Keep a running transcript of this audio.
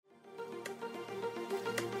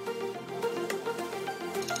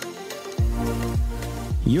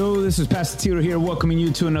Yo, this is Pastor Tito here, welcoming you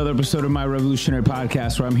to another episode of my Revolutionary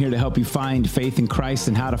Podcast, where I'm here to help you find faith in Christ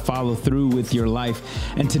and how to follow through with your life.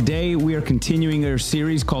 And today we are continuing our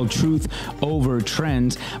series called Truth Over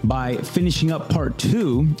Trends by finishing up part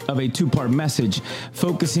 2 of a 2-part message,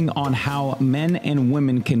 focusing on how men and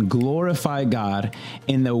women can glorify God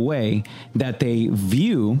in the way that they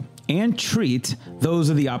view and treat those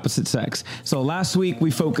of the opposite sex. So last week we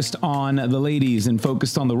focused on the ladies and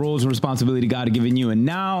focused on the roles and responsibility God had given you. And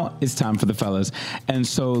now it's time for the fellas. And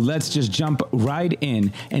so let's just jump right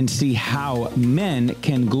in and see how men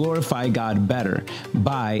can glorify God better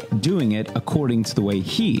by doing it according to the way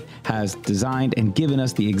He has designed and given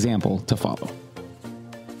us the example to follow.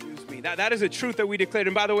 That is a truth that we declared.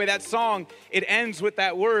 And by the way, that song, it ends with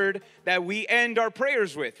that word that we end our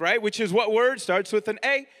prayers with, right? Which is what word? Starts with an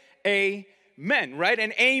A. Amen, right?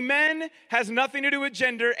 And amen has nothing to do with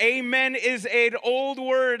gender. Amen is an old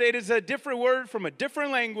word. It is a different word from a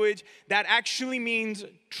different language that actually means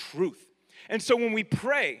truth. And so when we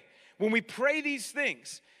pray these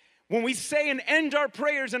things, when we say and end our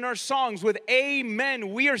prayers and our songs with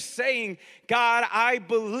amen, we are saying, God, I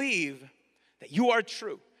believe that you are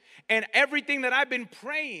true. And everything that I've been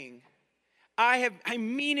praying, I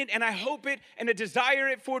mean it and I hope it and I desire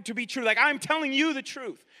it for it to be true. Like I'm telling you the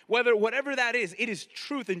truth. Whatever that is, it is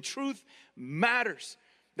truth, and truth matters.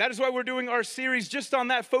 That is why we're doing our series just on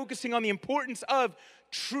that, focusing on the importance of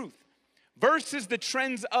truth versus the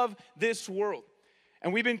trends of this world.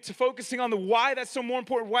 And we've been focusing on why that's so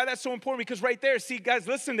important, because right there, see, guys,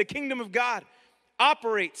 listen, the kingdom of God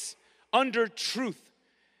operates under truth,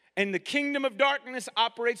 and the kingdom of darkness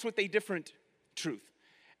operates with a different truth.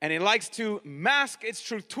 And it likes to mask its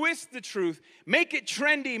truth, twist the truth, make it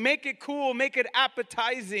trendy, make it cool, make it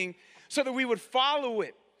appetizing so that we would follow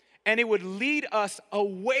it. And it would lead us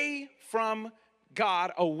away from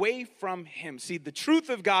God, away from Him. See, the truth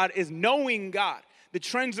of God is knowing God. The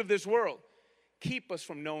trends of this world keep us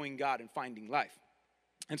from knowing God and finding life.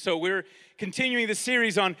 And so we're continuing the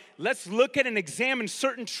series on let's look at and examine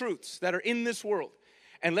certain truths that are in this world.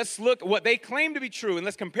 And let's look at what they claim to be true, and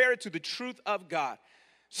let's compare it to the truth of God,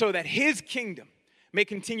 so that His kingdom may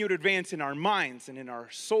continue to advance in our minds and in our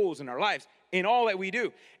souls and our lives, in all that we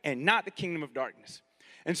do, and not the kingdom of darkness.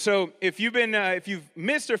 And so if you've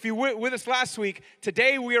missed, or if you were with us last week,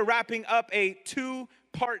 today we are wrapping up a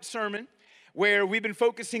 2-part sermon where we've been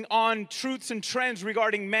focusing on truths and trends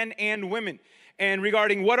regarding men and women, and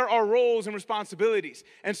regarding what are our roles and responsibilities.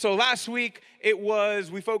 And so last week,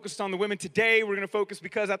 we focused on the women. Today, we're going to focus,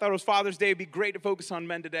 because I thought it was Father's Day, it'd be great to focus on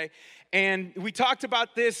men today. And we talked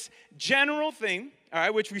about this general thing, all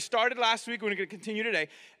right, which we started last week. We're going to continue today.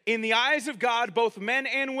 In the eyes of God, both men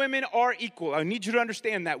and women are equal. I need you to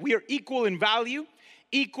understand that. We are equal in value,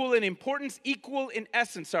 equal in importance, equal in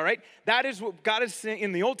essence, all right? That is what God is saying.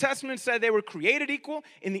 In the Old Testament said they were created equal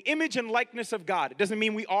in the image and likeness of God. It doesn't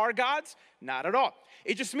mean we are gods, not at all.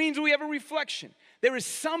 It just means we have a reflection. There is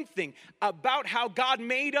something about how God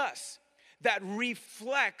made us that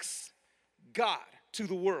reflects God to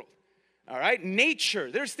the world, all right?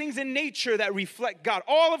 Nature, there's things in nature that reflect God.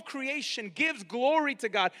 All of creation gives glory to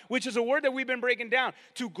God, which is a word that we've been breaking down.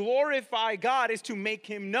 To glorify God is to make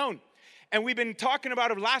Him known. And we've been talking about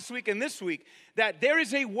it last week and this week, that there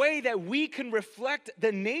is a way that we can reflect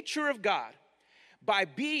the nature of God by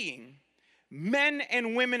being men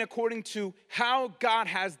and women according to how God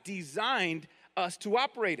has designed us to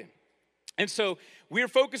operate in. And so we're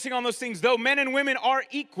focusing on those things. Though men and women are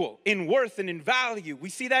equal in worth and in value, we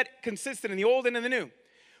see that consistent in the old and in the new.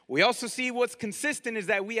 We also see what's consistent is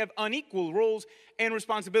that we have unequal roles and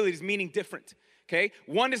responsibilities, meaning different, okay?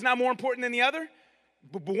 One is not more important than the other,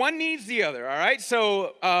 but one needs the other, all right?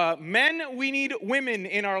 So men, we need women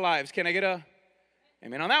in our lives. Can I get a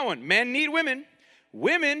amen on that one? Men need women.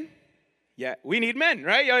 Women, yeah, we need men,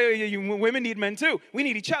 right? Women need men too. We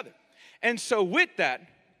need each other. And so with that,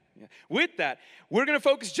 we're going to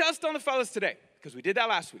focus just on the fellas today, because we did that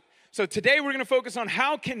last week. So today we're going to focus on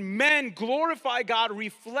how can men glorify God,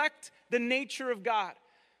 reflect the nature of God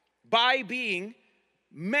by being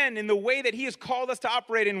men in the way that He has called us to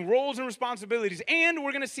operate in roles and responsibilities. And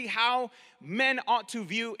we're going to see how men ought to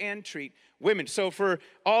view and treat women. So for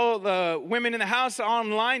all the women in the house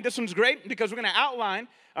online, this one's great because we're going to outline.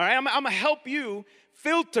 All right, I'm going to help you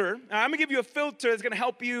filter. I'm going to give you a filter that's going to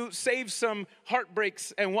help you save some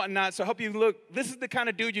heartbreaks and whatnot. So help you look. This is the kind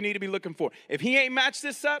of dude you need to be looking for. If he ain't matched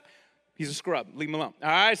this up, He's a scrub. Leave him alone. All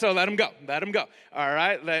right, so let him go. Let him go. All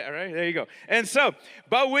right, there you go. And so,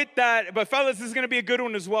 but fellas, this is going to be a good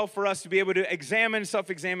one as well for us to be able to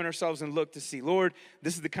self-examine ourselves and look to see, Lord,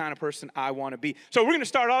 this is the kind of person I want to be. So we're going to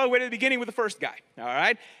start all the way to the beginning with the first guy. All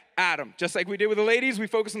right, Adam. Just like we did with the ladies, we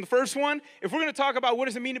focus on the first one. If we're going to talk about what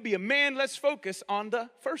does it mean to be a man, let's focus on the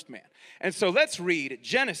first man. And so let's read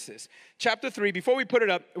Genesis chapter 3. Before we put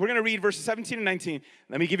it up, we're going to read verses 17 and 19.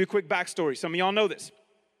 Let me give you a quick backstory. Some of y'all know this.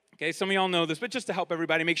 Okay, some of y'all know this, but just to help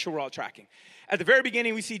everybody, make sure we're all tracking. At the very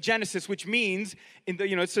beginning, we see Genesis, which means,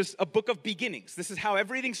 it's just a book of beginnings. This is how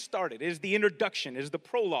everything started. It is the introduction. It is the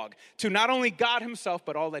prologue to not only God himself,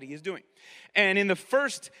 but all that he is doing. And in the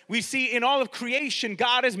first, we see in all of creation,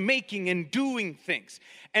 God is making and doing things.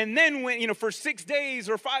 And then when, for 6 days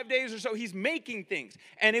or 5 days or so, he's making things.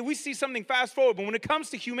 And we see something fast forward. But when it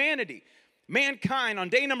comes to humanity, mankind, on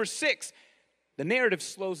day number 6, the narrative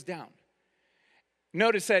slows down.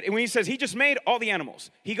 Notice that when he says he just made all the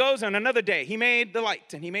animals, he goes on another day, he made the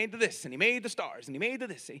light, and he made the this, and he made the stars, and he made the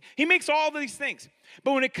this. He makes all these things.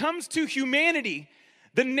 But when it comes to humanity,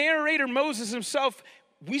 the narrator, Moses himself,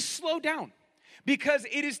 we slow down. Because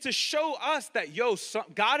it is to show us that,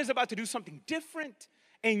 God is about to do something different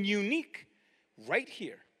and unique right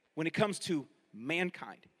here when it comes to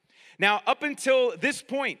mankind. Now, up until this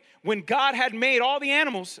point, when God had made all the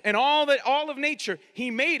animals and all of nature, he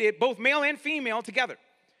made it both male and female together,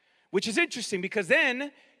 which is interesting because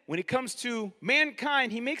then when it comes to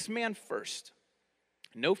mankind, he makes man first,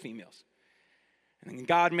 no females. And then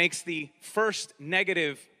God makes the first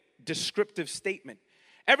negative descriptive statement.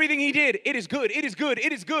 Everything he did, it is good, it is good,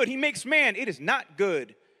 it is good. He makes man, it is not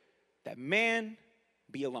good that man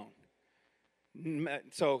be alone.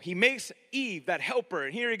 So he makes Eve, that helper,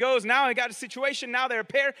 and here he goes. Now I got a situation. Now they're a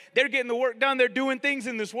pair. They're getting the work done. They're doing things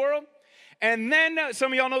in this world. And then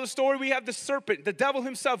some of y'all know the story. We have the serpent. The devil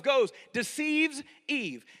himself goes, deceives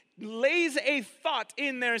Eve, lays a thought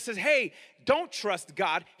in there and says, hey, don't trust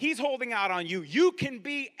God. He's holding out on you. You can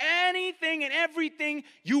be anything and everything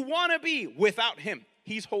you want to be without him.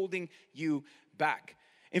 He's holding you back.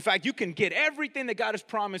 In fact, you can get everything that God is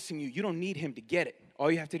promising you. You don't need him to get it. All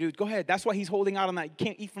you have to do is go ahead. That's why he's holding out on that. You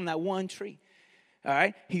can't eat from that one tree. All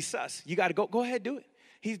right? He's sus. You got to go ahead, do it.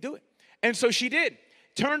 He's do it. And so she did.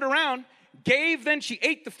 Turned around, she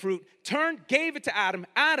ate the fruit, gave it to Adam.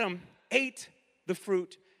 Adam ate the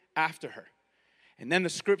fruit after her. And then the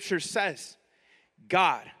scripture says,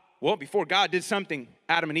 before God did something,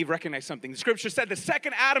 Adam and Eve recognized something. The scripture said the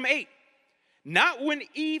second Adam ate, not when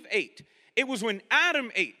Eve ate. It was when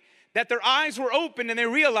Adam ate that their eyes were opened and they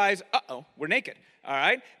realized, we're naked. All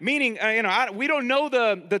right? Meaning, we don't know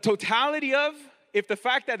the totality of if the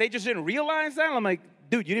fact that they just didn't realize that. I'm like,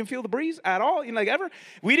 dude, you didn't feel the breeze at all? Ever?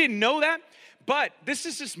 We didn't know that. But this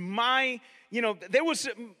is just there was,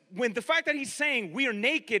 when the fact that he's saying we are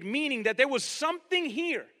naked, meaning that there was something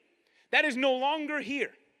here that is no longer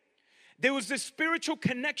here. There was this spiritual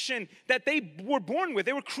connection that they were born with.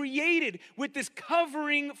 They were created with this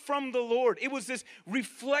covering from the Lord. It was this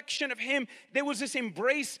reflection of him. There was this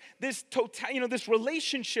embrace, this this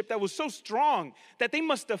relationship that was so strong that they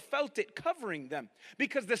must have felt it covering them.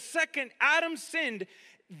 Because the second Adam sinned,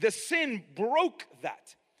 the sin broke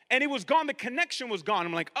that. And it was gone. The connection was gone.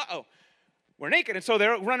 I'm like, we're naked. And so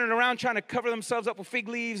they're running around trying to cover themselves up with fig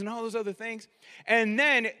leaves and all those other things. And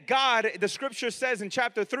then God, the scripture says in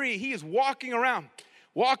chapter 3, he is walking around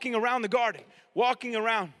the garden, walking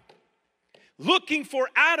around, looking for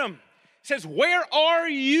Adam. Says, where are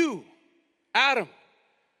you, Adam?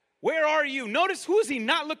 Where are you? Notice, who is he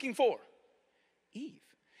not looking for? Eve.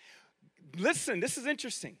 Listen, this is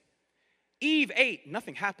interesting. Eve ate,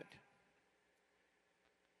 nothing happened.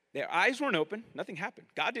 Their eyes weren't open, nothing happened.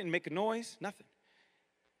 God didn't make a noise, nothing.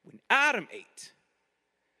 When Adam ate,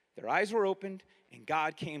 their eyes were opened and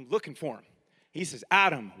God came looking for him. He says,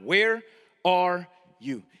 Adam, where are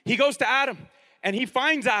you? He goes to Adam and he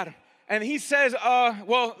finds Adam and he says,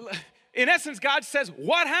 in essence, God says,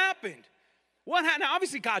 what happened? Now,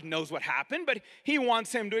 obviously, God knows what happened, but he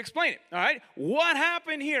wants him to explain it, all right? What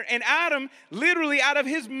happened here? And Adam, literally out of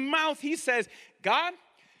his mouth, he says, God,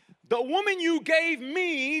 the woman you gave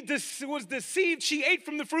me was deceived. She ate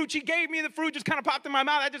from the fruit. She gave me the fruit, just kind of popped in my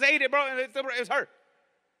mouth. I just ate it, bro. It was her.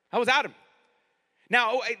 That was Adam.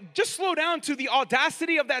 Now, just slow down to the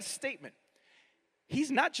audacity of that statement.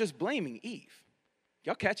 He's not just blaming Eve.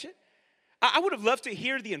 Y'all catch it? I would have loved to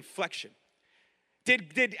hear the inflection.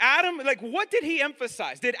 Did Adam, what did he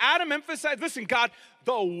emphasize? Did Adam emphasize, listen, God,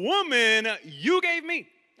 the woman you gave me.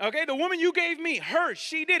 Okay, the woman you gave me, her,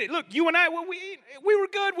 she did it. Look, you and I, we were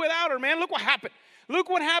good without her, man. Look what happened. Look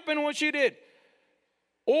what happened when she did.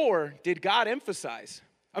 Or did God emphasize,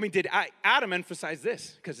 did Adam emphasize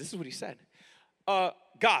this? Because this is what he said.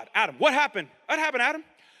 God, Adam, what happened? What happened, Adam?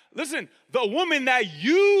 Listen, the woman that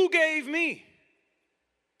you gave me.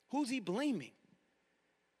 Who's he blaming?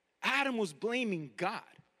 Adam was blaming God.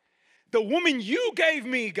 The woman you gave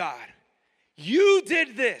me, God. You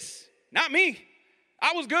did this, not me.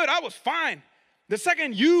 I was good. I was fine. The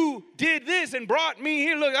second you did this and brought me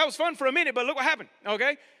here, look, that was fun for a minute, but look what happened,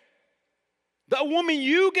 okay? The woman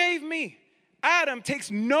you gave me. Adam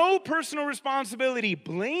takes no personal responsibility,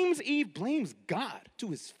 blames Eve, blames God to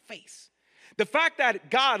his face. The fact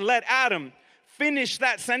that God let Adam finish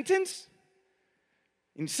that sentence,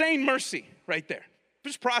 insane mercy right there.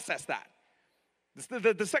 Just process that.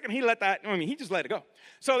 The second he let that, he just let it go.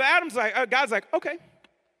 So God's like, okay,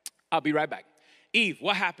 I'll be right back. Eve,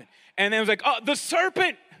 what happened? And then it was like, oh, the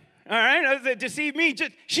serpent, all right, deceived me.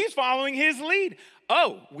 She's following his lead.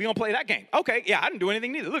 Oh, we don't play that game. Okay, yeah, I didn't do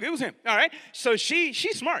anything neither. Look, it was him, all right? So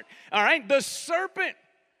she's smart, all right? The serpent,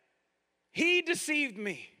 he deceived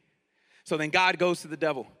me. So then God goes to the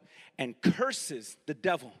devil and curses the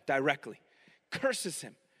devil directly, curses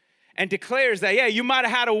him, and declares that, yeah, you might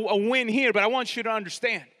have had a win here, but I want you to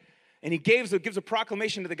understand. And he gives a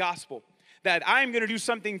proclamation to the gospel that I'm going to do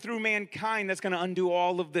something through mankind that's going to undo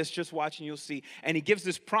all of this. Just watch and you'll see. And he gives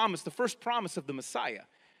this promise, the first promise of the Messiah,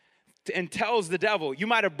 and tells the devil, you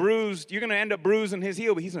might have bruised, you're going to end up bruising his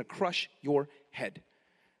heel, but he's going to crush your head.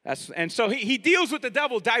 And so he deals with the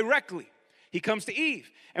devil directly. He comes to Eve,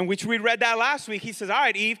 and which we read that last week. He says, all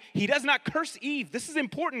right, Eve. He does not curse Eve. This is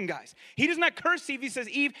important, guys. He does not curse Eve. He says,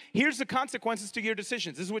 Eve, here's the consequences to your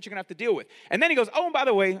decisions. This is what you're going to have to deal with. And then he goes, oh, and by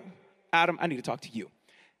the way, Adam, I need to talk to you.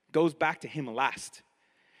 Goes back to him last.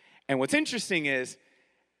 And what's interesting is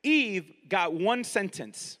Eve got one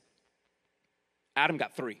sentence. Adam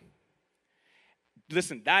got three.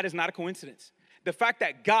 Listen, that is not a coincidence. The fact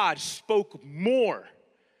that God spoke more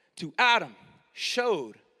to Adam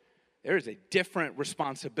showed there is a different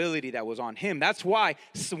responsibility that was on him. That's why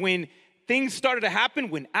when things started to happen,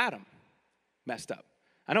 when Adam messed up.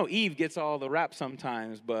 I know Eve gets all the rap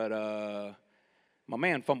sometimes, but my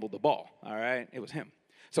man fumbled the ball, all right? It was him.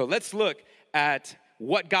 So let's look at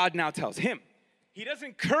what God now tells him. He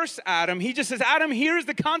doesn't curse Adam. He just says, Adam, here's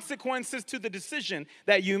the consequences to the decision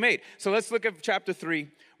that you made. So let's look at chapter 3.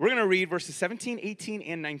 We're going to read verses 17, 18,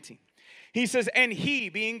 and 19. He says, and he,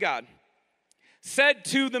 being God, said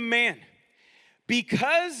to the man,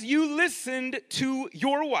 because you listened to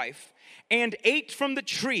your wife and ate from the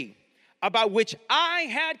tree about which I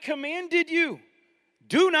had commanded you,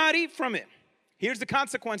 do not eat from it. Here's the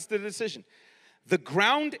consequence to the decision. The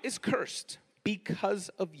ground is cursed because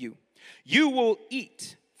of you. You will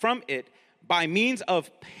eat from it by means of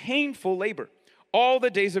painful labor all the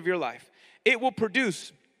days of your life. It will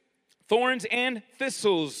produce thorns and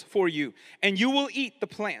thistles for you, and you will eat the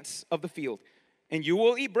plants of the field. And you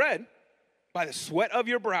will eat bread by the sweat of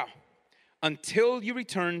your brow until you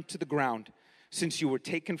return to the ground, since you were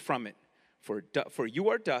taken from it. For you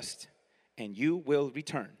are dust, and you will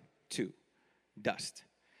return to dust.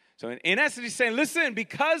 So in essence, he's saying, listen,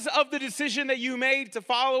 because of the decision that you made to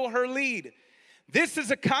follow her lead, this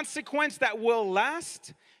is a consequence that will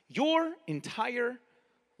last your entire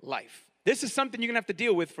life. This is something you're going to have to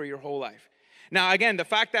deal with for your whole life. Now, again, the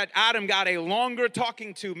fact that Adam got a longer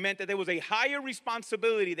talking to meant that there was a higher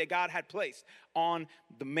responsibility that God had placed on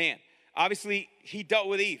the man. Obviously, he dealt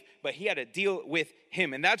with Eve, but he had to deal with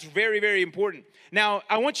him, and that's very, very important. Now,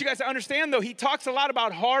 I want you guys to understand, though, he talks a lot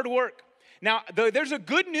about hard work. Now, there's a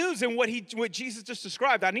good news in what Jesus just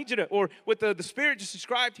described. I need you to, or what the Spirit just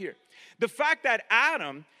described here. The fact that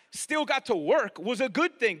Adam still got to work was a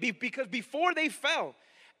good thing, because before they fell,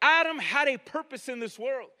 Adam had a purpose in this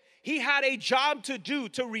world. He had a job to do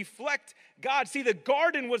to reflect God. See, the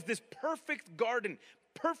garden was this perfect garden,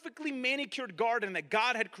 perfectly manicured garden that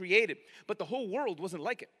God had created, but the whole world wasn't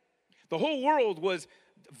like it. The whole world was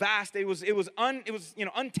vast. It was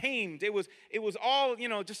untamed. It was all,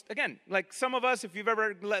 just again, like some of us, if you've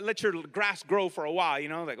ever let your grass grow for a while,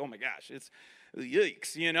 like, oh my gosh, it's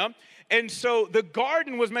yikes, And so the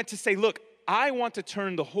garden was meant to say, look, I want to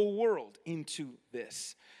turn the whole world into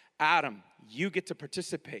this. Adam, you get to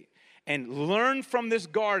participate and learn from this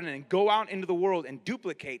garden and go out into the world and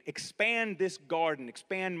duplicate, expand this garden,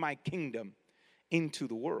 expand my kingdom into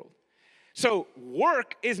the world. So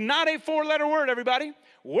work is not a four-letter word, everybody.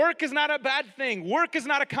 Work is not a bad thing. Work is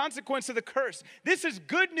not a consequence of the curse. This is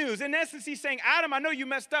good news. In essence, he's saying, Adam, I know you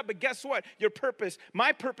messed up, but guess what? Your purpose,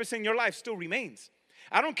 my purpose in your life still remains.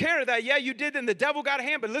 I don't care that, yeah, you did, and the devil got a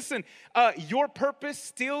hand, but listen, your purpose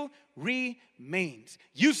still remains.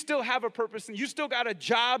 You still have a purpose, and you still got a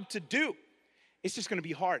job to do. It's just going to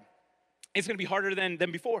be hard. it's going to be harder than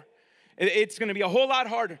before. It's going to be a whole lot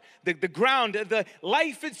harder. The ground, the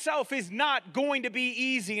life itself is not going to be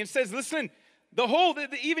easy. And says, listen,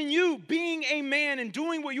 even you being a man and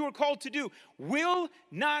doing what you are called to do will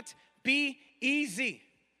not be easy.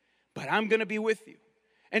 But I'm going to be with you.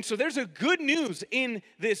 And so there's a good news in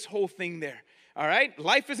this whole thing there. All right?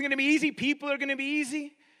 Life isn't going to be easy. People are going to be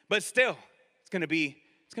easy. But still, it's going to be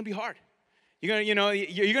hard. You're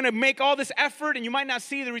going to make all this effort and you might not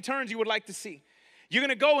see the returns you would like to see. You're going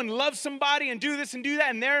to go and love somebody and do this and do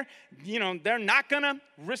that, and they're not going to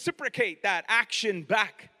reciprocate that action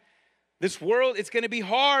back. This world, it's going to be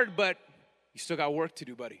hard, but you still got work to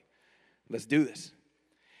do, buddy. Let's do this.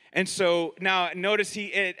 And so now notice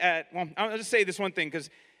I'll just say this one thing, because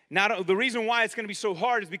the reason why it's going to be so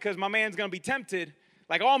hard is because my man's going to be tempted,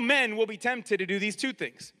 like all men will be tempted to do these two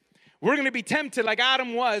things. We're going to be tempted like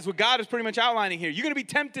Adam was, what God is pretty much outlining here. You're going to be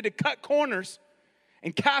tempted to cut corners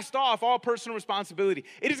and cast off all personal responsibility.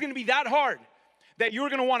 It is going to be that hard that you're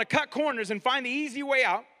going to want to cut corners and find the easy way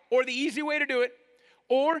out or the easy way to do it,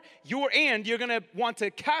 or you're going to want to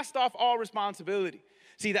cast off all responsibility.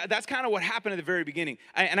 See, that's kind of what happened at the very beginning.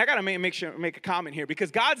 And I got to make a comment here, because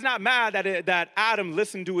God's not mad that Adam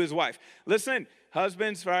listened to his wife. Listen,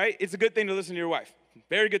 husbands, right? It's a good thing to listen to your wife.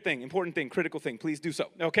 Very good thing, important thing, critical thing. Please do so,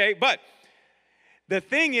 okay? But the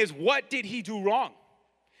thing is, what did he do wrong?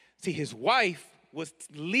 See, his wife was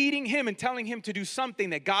leading him and telling him to do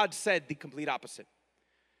something that God said the complete opposite.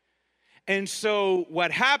 And so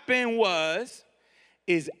what happened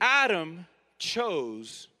is Adam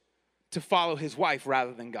chose to follow his wife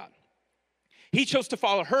rather than God. He chose to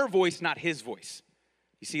follow her voice, not his voice.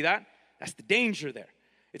 You see that? That's the danger there.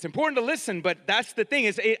 It's important to listen, but that's the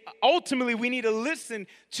thing. Ultimately, we need to listen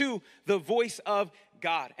to the voice of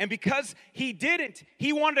God. And because he didn't,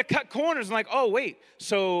 he wanted to cut corners and oh, wait,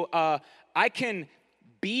 so I can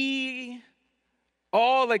be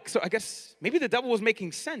all so I guess maybe the devil was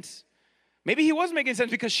making sense. Maybe he was making sense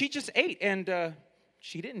because she just ate and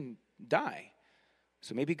she didn't die.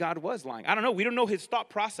 So maybe God was lying. I don't know. We don't know his thought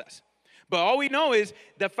process. But all we know is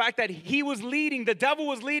the fact that the devil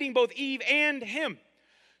was leading both Eve and him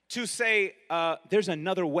to say, there's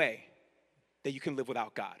another way that you can live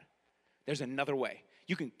without God. There's another way.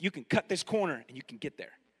 You can cut this corner and you can get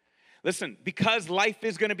there. Listen, because life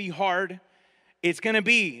is going to be hard, it's going to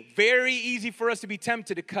be very easy for us to be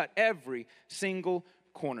tempted to cut every single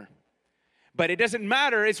corner. But it doesn't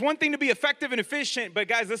matter. It's one thing to be effective and efficient, but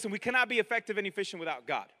guys, listen, we cannot be effective and efficient without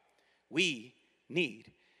God. We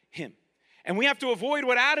need him. And we have to avoid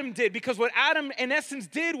what Adam did, because what Adam in essence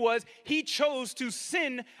did was he chose to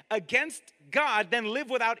sin against God than live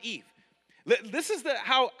without Eve. This is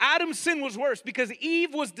how Adam's sin was worse, because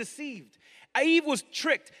Eve was deceived. Eve was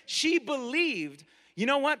tricked. She believed, you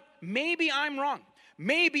know what? Maybe I'm wrong.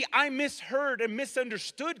 Maybe I misheard and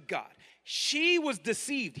misunderstood God. She was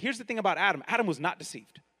deceived. Here's the thing about Adam. Adam was not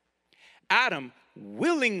deceived. Adam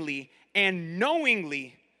willingly and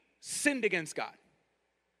knowingly sinned against God.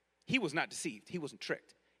 He was not deceived. He wasn't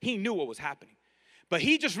tricked. He knew what was happening. But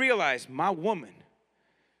he just realized, my woman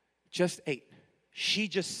just ate. She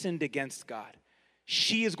just sinned against God.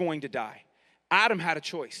 She is going to die. Adam had a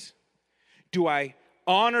choice. Do I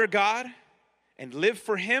honor God and live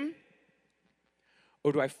for him?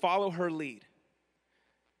 Or do I follow her lead?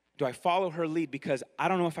 Do I follow her lead because I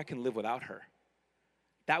don't know if I can live without her?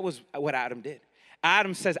 That was what Adam did.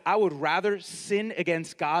 Adam says, I would rather sin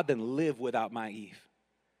against God than live without my Eve.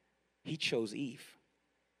 He chose Eve,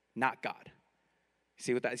 not God.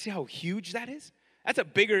 See how huge that is? That's a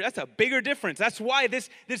bigger difference. That's why this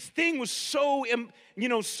thing was so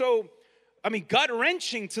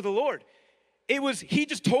gut-wrenching to the Lord. He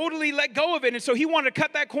just totally let go of it. And so he wanted to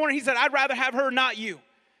cut that corner. He said, I'd rather have her, not you.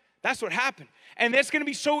 That's what happened. And that's going to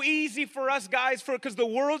be so easy for us guys, because the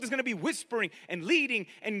world is going to be whispering and leading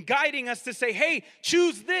and guiding us to say, hey,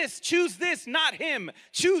 choose this, not him.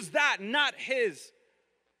 Choose that, not his.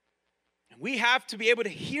 And we have to be able to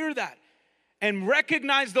hear that and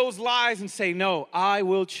recognize those lies and say, no, I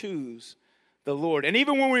will choose the Lord. And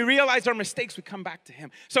even when we realize our mistakes, we come back to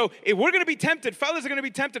him. So if we're going to be tempted, fellas are going to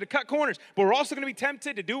be tempted to cut corners, but we're also going to be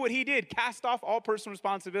tempted to do what he did, cast off all personal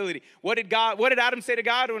responsibility. What did Adam say to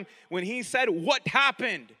God when he said, what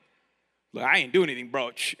happened? Look, I ain't do anything,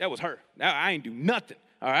 bro. That was her. I ain't do nothing.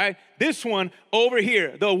 All right. This one over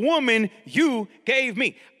here, the woman you gave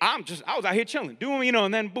me. I was out here chilling, doing,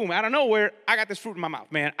 and then boom, out of nowhere, I got this fruit in my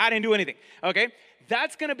mouth, man. I didn't do anything. Okay.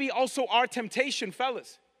 That's going to be also our temptation,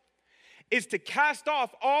 fellas, is to cast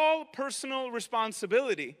off all personal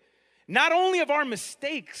responsibility, not only of our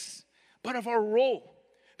mistakes, but of our role.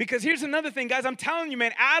 Because here's another thing, guys. I'm telling you,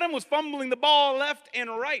 man, Adam was fumbling the ball left and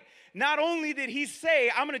right. Not only did he say,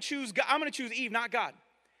 I'm going to choose Eve, not God.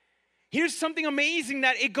 Here's something amazing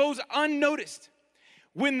that it goes unnoticed.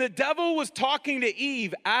 When the devil was talking to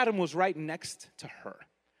Eve, Adam was right next to her.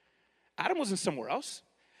 Adam wasn't somewhere else.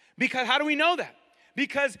 Because how do we know that?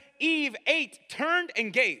 Because Eve ate, turned,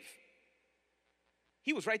 and gave.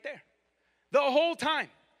 He was right there the whole time.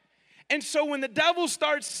 And so when the devil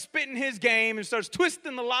starts spitting his game and starts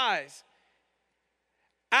twisting the lies,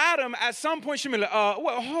 Adam at some point should be like,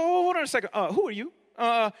 well, hold on a second. Who are you?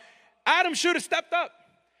 Adam should have stepped up.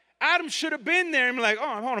 Adam should have been there and be like,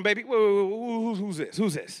 oh, hold on, baby. Who's this?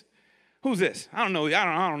 Who's this? Who's this? I don't know.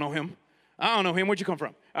 I don't know him. I don't know him. Where'd you come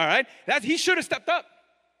from? All right. He should have stepped up.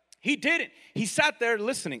 He didn't. He sat there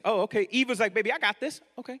listening. Oh, okay. Eve was like, baby, I got this.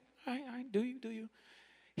 Okay. All right. Do you?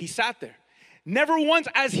 He sat there. Never once,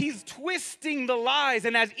 as he's twisting the lies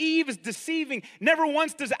and as Eve is deceiving, never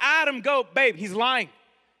once does Adam go, babe, he's lying.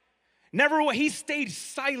 Never, he stayed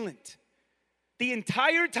silent the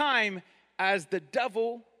entire time as the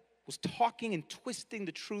devil was talking and twisting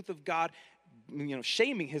the truth of God,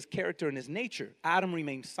 shaming his character and his nature. Adam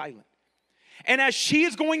remained silent. And as she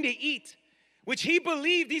is going to eat, which he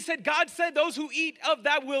believed, he said, God said those who eat of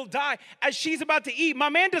that will die. As she's about to eat, my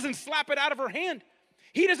man doesn't slap it out of her hand.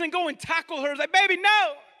 He doesn't go and tackle her. He's like, baby,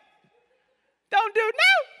 no. Don't do it.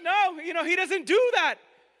 No. He doesn't do that.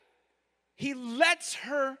 He lets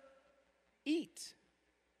her eat.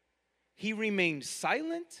 He remained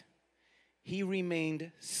silent. He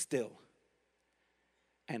remained still.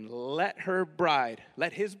 And let his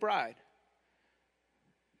bride,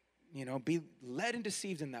 be led and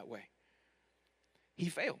deceived in that way. He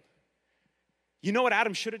failed. You know what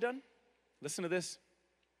Adam should have done? Listen to this.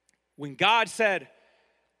 When God said,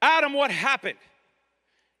 Adam, what happened?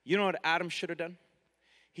 You know what Adam should have done?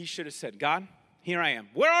 He should have said, God, here I am.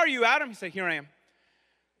 Where are you, Adam? He said, here I am.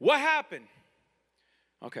 What happened?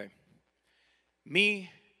 Okay. Me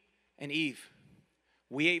and Eve,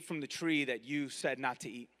 we ate from the tree that you said not to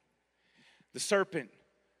eat. The serpent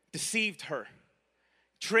deceived her,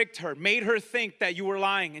 tricked her, made her think that you were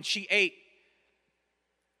lying, and she ate.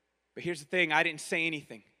 But here's the thing, I didn't say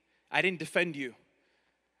anything. I didn't defend you.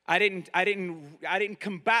 I didn't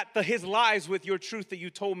combat his lies with your truth that you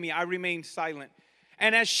told me. I remained silent.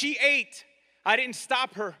 And as she ate, I didn't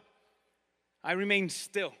stop her. I remained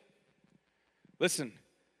still. Listen,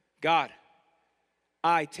 God,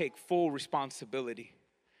 I take full responsibility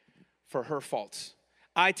for her faults.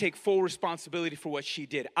 I take full responsibility for what she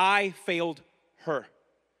did. I failed her.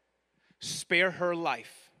 Spare her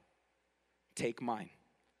life. Take mine.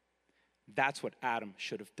 That's what Adam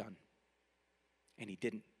should have done. And he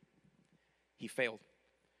didn't. He failed.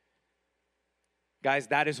 Guys,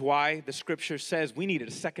 that is why the scripture says we needed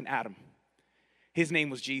a second Adam. His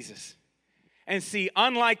name was Jesus. And see,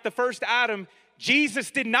 unlike the first Adam,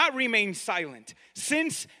 Jesus did not remain silent.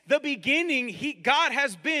 Since the beginning, God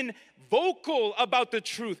has been vocal about the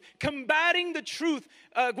truth, combating the truth,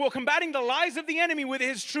 combating the lies of the enemy with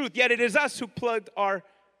his truth, yet it is us who plugged our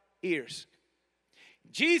ears.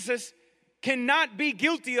 Jesus cannot be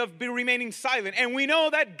guilty of remaining silent. And we know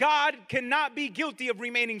that God cannot be guilty of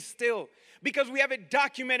remaining still because we have it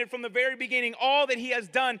documented from the very beginning, all that he has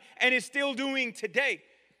done and is still doing today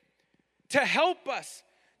to help us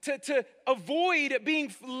to avoid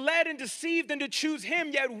being led and deceived and to choose him.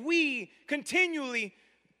 Yet we continually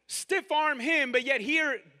stiff arm him, but yet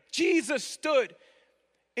here Jesus stood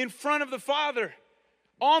in front of the Father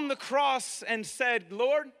on the cross and said,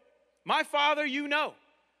 Lord, my Father, you know,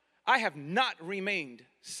 I have not remained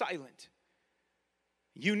silent.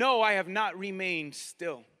 You know I have not remained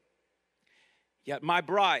still. Yet my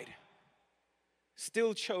bride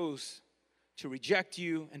still chose to reject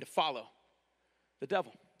you and to follow the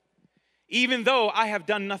devil. Even though I have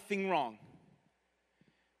done nothing wrong,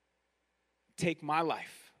 take my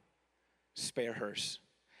life, spare hers.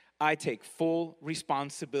 I take full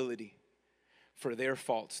responsibility for their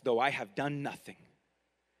faults, though I have done nothing.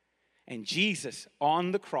 And Jesus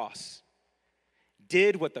on the cross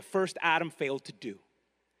did what the first Adam failed to do.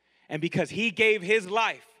 And because he gave his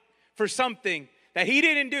life for something that he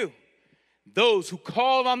didn't do, those who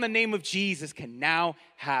call on the name of Jesus can now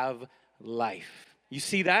have life. You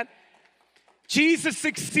see that? Jesus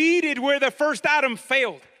succeeded where the first Adam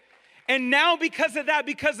failed. And now because of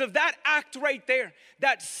that act right there,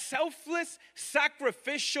 that selfless,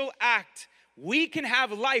 sacrificial act, we can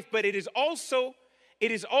have life, but it is also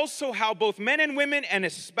how both men and women, and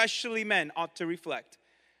especially men, ought to reflect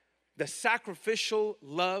the sacrificial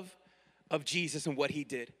love of Jesus and what he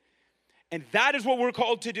did. And that is what we're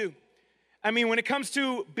called to do. I mean, when it comes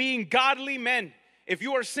to being godly men, If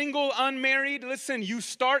you are single, unmarried, listen, you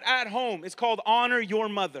start at home. It's called honor your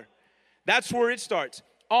mother. That's where it starts.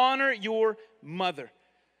 Honor your mother.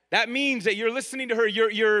 That means that you're listening to her.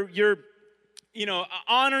 You're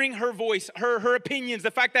honoring her voice, her opinions,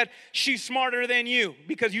 the fact that she's smarter than you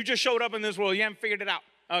because you just showed up in this world. You haven't figured it out.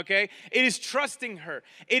 Okay? It is trusting her.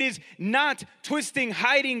 It is not twisting,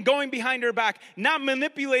 hiding, going behind her back, not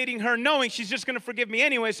manipulating her, knowing she's just going to forgive me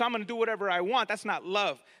anyway, so I'm going to do whatever I want. That's not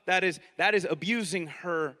love. That is abusing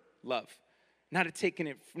her love. Not taking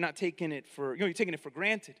it for, you're taking it for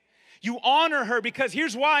granted. You honor her because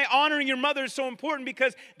here's why honoring your mother is so important,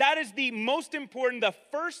 because that is the most important, the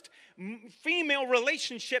first female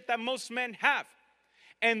relationship that most men have.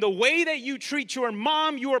 And the way that you treat your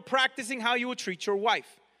mom, you are practicing how you will treat your wife.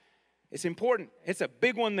 It's important. It's a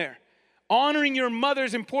big one there. Honoring your mother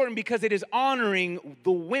is important because it is honoring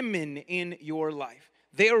the women in your life,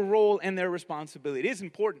 their role and their responsibility. It is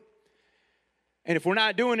important. And if we're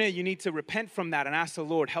not doing it, you need to repent from that and ask the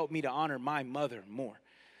Lord, help me to honor my mother more.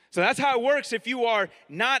 So that's how it works if you are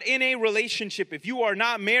not in a relationship, if you are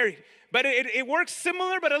not married. But it works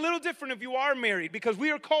similar but a little different if you are married, because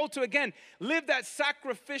we are called to, again, live that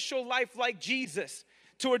sacrificial life like Jesus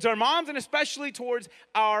towards our moms and especially towards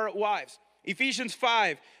our wives. Ephesians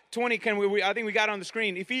 5:20, I think we got it on the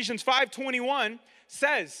screen. Ephesians 5:21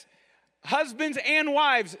 says, husbands and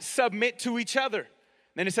wives submit to each other.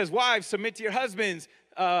 Then it says, wives, submit to your husbands,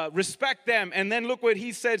 respect them. And then look what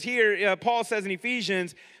he says here, Paul says in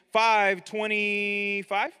Ephesians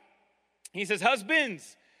 5:25. He says,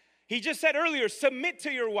 husbands, he just said earlier, submit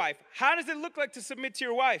to your wife. How does it look like to submit to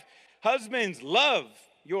your wife? Husbands, love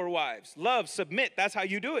your wives. Love, submit. That's how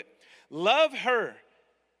you do it. Love her.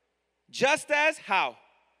 Just as how?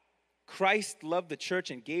 Christ loved the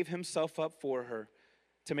church and gave himself up for her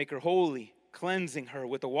to make her holy, cleansing her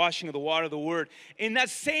with the washing of the water of the word. In that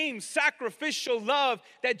same sacrificial love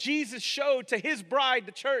that Jesus showed to his bride,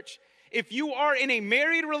 the church. If you are in a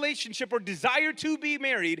married relationship or desire to be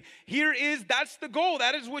married, that's the goal.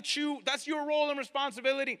 That's your role and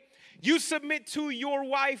responsibility. You submit to your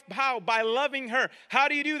wife, how? By loving her. How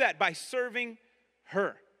do you do that? By serving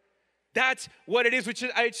her. That's what it is, which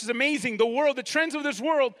is amazing. The trends of this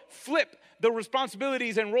world flip the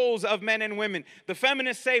responsibilities and roles of men and women. The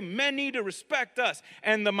feminists say men need to respect us.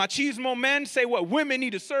 And the machismo men say what? Women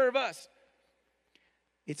need to serve us.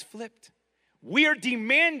 It's flipped. We are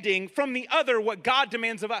demanding from the other what God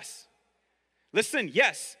demands of us. Listen,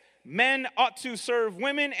 yes, men ought to serve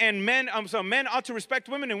women, and men ought to respect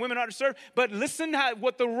women, and women ought to serve. But listen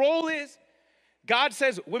what the role is. God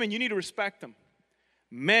says, women, you need to respect them.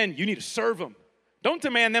 Men, you need to serve them. Don't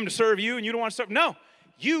demand them to serve you, and you don't want to serve. No,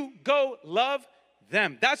 you go love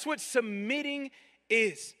them. That's what submitting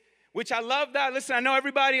is. Which I love that. Listen, I know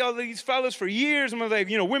everybody, all these fellas for years, I'm like,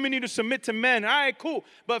 women need to submit to men. All right, cool.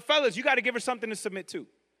 But fellas, you got to give her something to submit to.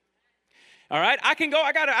 All right? I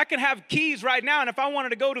can have keys right now, and if I wanted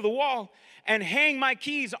to go to the wall and hang my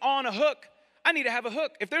keys on a hook, I need to have a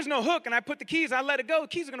hook. If there's no hook and I put the keys, I let it go, the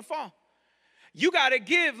keys are going to fall. You got to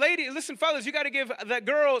give, fellas, you got to give that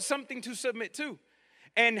girl something to submit to.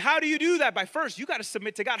 And how do you do that? By first, you got to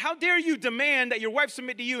submit to God. How dare you demand that your wife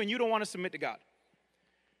submit to you and you don't want to submit to God?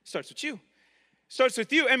 Starts with you. Starts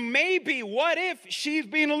with you. And maybe, what if she's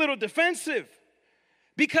being a little defensive?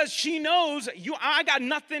 Because she knows I got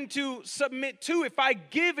nothing to submit to. If I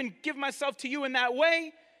give myself to you in that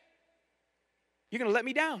way, you're going to let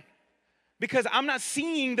me down. Because I'm not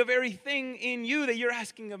seeing the very thing in you that you're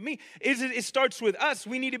asking of me. It starts with us.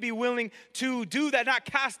 We need to be willing to do that, not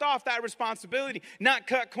cast off that responsibility, not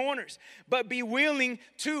cut corners, but be willing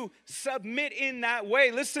to submit in that way.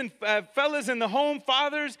 Listen, fellas in the home,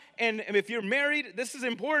 fathers, and if you're married, this is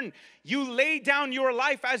important. You lay down your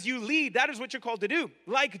life as you lead. That is what you're called to do,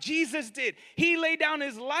 like Jesus did. He laid down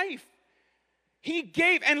his life. He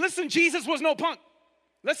gave, and listen, Jesus was no punk.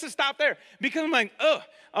 Let's just stop there. Because I'm like,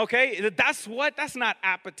 okay, that's not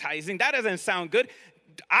appetizing. That doesn't sound good.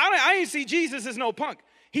 I didn't see Jesus as no punk.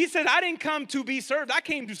 He said, I didn't come to be served. I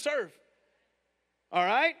came to serve. All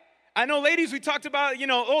right? I know, ladies, we talked about,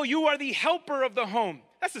 you are the helper of the home.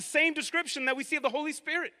 That's the same description that we see of the Holy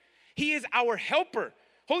Spirit. He is our helper.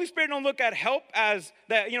 Holy Spirit don't look at help as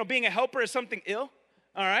that, being a helper is something ill.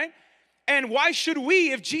 All right? And why should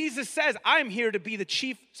we, if Jesus says, I'm here to be the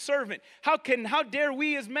chief servant? How dare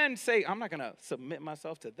we as men say, I'm not going to submit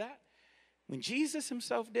myself to that? When Jesus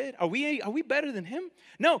himself did, are we better than him?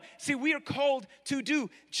 No. See, we are called to do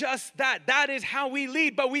just that. That is how we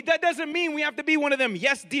lead. But that doesn't mean we have to be one of them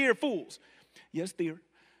yes, dear fools. Yes, dear.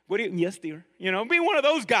 What do you, yes, dear. You know, be one of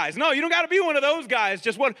those guys. No, you don't got to be one of those guys.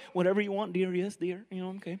 Just whatever you want, dear. Yes, dear. You know,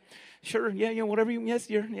 okay. Sure, yeah, whatever you, yes,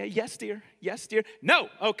 dear. Yeah, yes, dear. Yes, dear. No,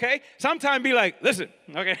 okay. Sometimes be like, listen,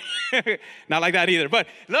 okay. Not like that either. But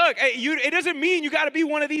look, it doesn't mean you got to be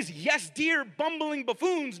one of these yes, dear, bumbling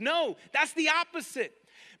buffoons. No, that's the opposite.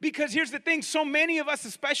 Because here's the thing, so many of us,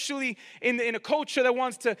 especially in a culture that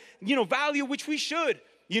wants to, value, which we should.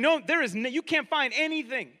 You can't find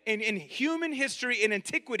anything in human history, in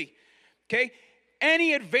antiquity, okay?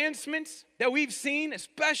 Any advancements that we've seen,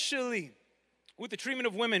 especially with the treatment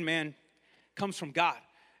of women, man, comes from God.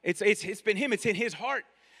 It's been him, it's in his heart.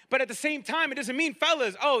 But at the same time, it doesn't mean,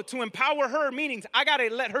 fellas, to empower her, meaning I got to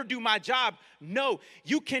let her do my job. No,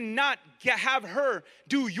 you cannot have her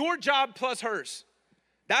do your job plus hers.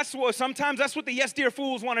 Sometimes that's what the yes dear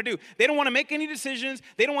fools want to do. They don't want to make any decisions.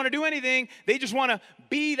 They don't want to do anything. They just want to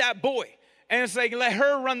be that boy. And it's like, let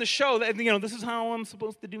her run the show. This is how I'm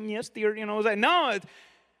supposed to do yes dear. It's like, no,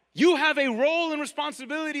 you have a role and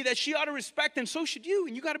responsibility that she ought to respect, and so should you.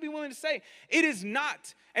 And you got to be willing to say, it is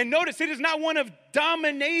not. And notice, it is not one of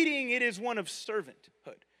dominating. It is one of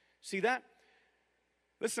servanthood. See that?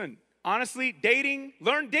 Listen, honestly, dating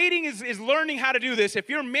is learning how to do this. If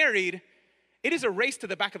you're married, it is a race to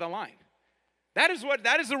the back of the line. That is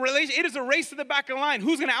a relation. It is a race to the back of the line.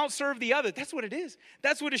 Who's going to outserve the other? That's what it is.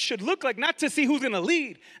 That's what it should look like, not to see who's going to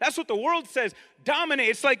lead. That's what the world says. Dominate.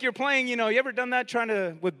 It's like you're playing, you ever done that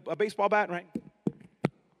with a baseball bat, right?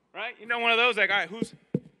 Right? One of those, like, all right, who's?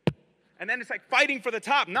 And then it's like fighting for the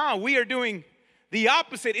top. No, we are doing the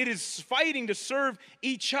opposite. It is fighting to serve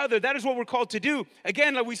each other. That is what we're called to do.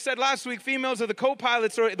 Again, like we said last week, females are the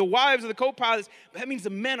co-pilots or the wives of the co-pilots. That means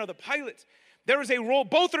the men are the pilots. There is a role.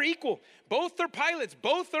 Both are equal. Both are pilots.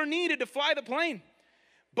 Both are needed to fly the plane.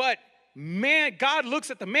 But man, God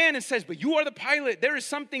looks at the man and says, but you are the pilot. There is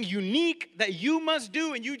something unique that you must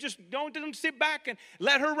do, and you just don't sit back and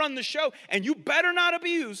let her run the show. And you better not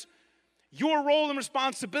abuse your role and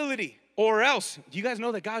responsibility, or else. Do you guys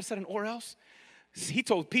know that God said an or else? He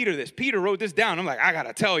told Peter this. Peter wrote this down. I'm like, I got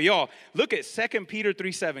to tell y'all. Look at 2 Peter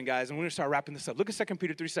 3:7, guys, and we're going to start wrapping this up. Look at 2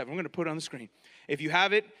 Peter 3:7. We're going to put it on the screen. If you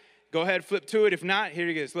have it, go ahead, flip to it. If not, here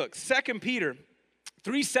it is. Look, 2 Peter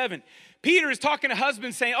 3:7. Peter is talking to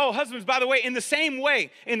husbands saying, husbands, by the way, in the same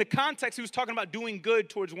way, in the context, he was talking about doing good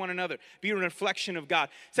towards one another, being a reflection of God.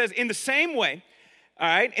 It says, in the same way, all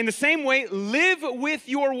right, in the same way, live with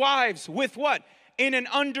your wives. With what? In an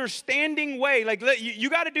understanding way. Like, you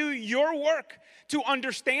got to do your work to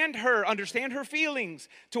understand her feelings,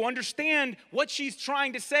 to understand what she's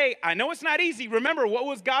trying to say. I know it's not easy. Remember, what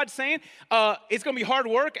was God saying? It's going to be hard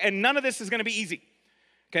work, and none of this is going to be easy,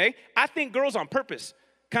 okay? I think girls on purpose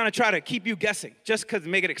kind of try to keep you guessing just because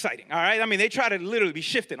make it exciting, all right? I mean, they try to literally be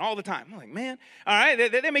shifting all the time. I'm like, man, all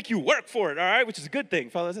right? They make you work for it, all right? Which is a good thing,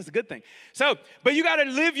 fellas. It's a good thing. So, but you got to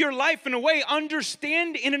live your life in a way,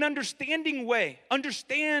 in an understanding way.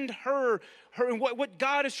 Understand her and what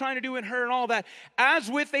God is trying to do in her and all that.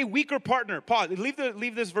 As with a weaker partner. Pause.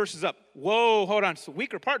 Leave this verses up. Whoa, hold on. So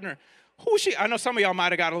weaker partner. Who is she? I know some of y'all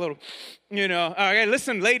might have got a little, All right,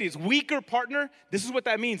 listen, ladies, weaker partner, this is what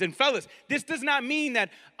that means. And fellas, this does not mean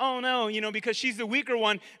that, because she's the weaker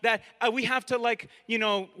one, that we have to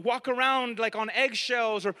walk around like on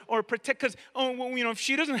eggshells or protect, because, if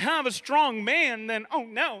she doesn't have a strong man, then,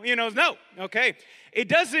 no, no, okay? It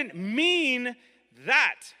doesn't mean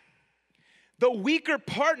that. The weaker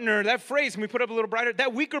partner, that phrase, can we put up a little brighter?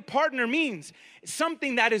 That weaker partner means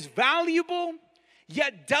something that is valuable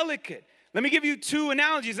yet delicate. Let me give you two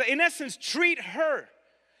analogies. In essence, treat her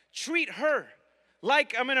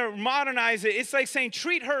like, I'm going to modernize it. It's like saying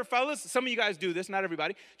treat her, fellas. Some of you guys do this, not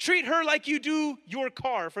everybody. Treat her like you do your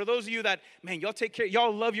car. For those of you that, man,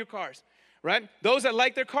 y'all love your cars, right? Those that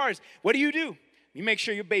like their cars, what do? You make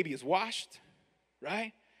sure your baby is washed,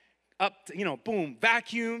 right? Boom,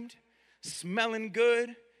 vacuumed, smelling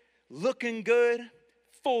good, looking good,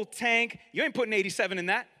 full tank. You ain't putting 87 in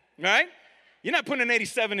that, right? You're not putting an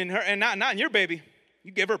 87 in her, and not in your baby.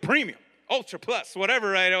 You give her premium, ultra plus,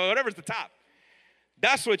 whatever, right? Or whatever's the top.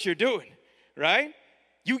 That's what you're doing, right?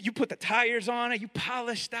 You put the tires on it, you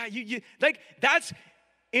polish that,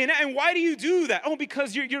 and why do you do that?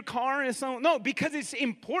 Because your car is no, because it's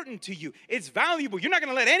important to you. It's valuable. You're not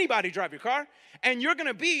going to let anybody drive your car, and you're going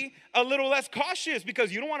to be a little less cautious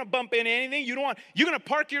because you don't want to bump into anything. You're going to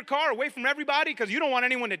park your car away from everybody because you don't want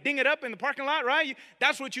anyone to ding it up in the parking lot, right?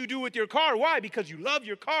 That's what you do with your car. Why? Because you love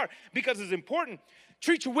your car, because it's important.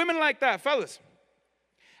 Treat your women like that, fellas.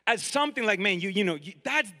 As something like, man,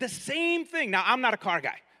 that's the same thing. Now, I'm not a car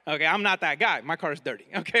guy. Okay, I'm not that guy. My car is dirty.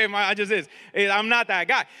 Okay, I just is. I'm not that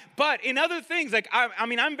guy. But in other things, like,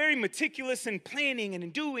 I'm very meticulous in planning and in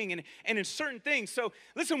doing and in certain things. So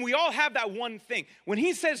listen, we all have that one thing. When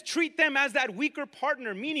he says treat them as that weaker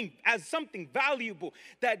partner, meaning as something valuable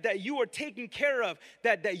that you are taking care of,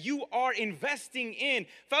 that you are investing in.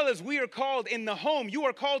 Fellas, we are called in the home. You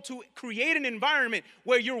are called to create an environment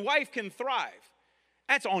where your wife can thrive.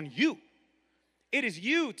 That's on you. It is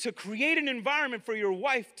you to create an environment for your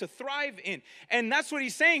wife to thrive in. And that's what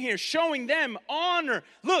he's saying here, showing them honor.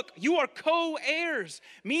 Look, you are co-heirs,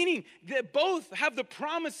 meaning that both have the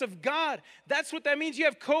promise of God. That's what that means. You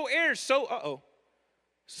have co-heirs.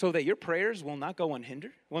 So that your prayers will not go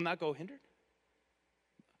unhindered, will not go hindered.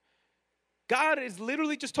 God has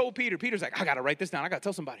literally just told Peter. Peter's like, I got to write this down. I got to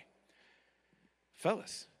tell somebody.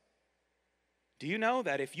 Fellas, do you know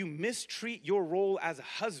that if you mistreat your role as a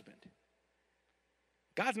husband,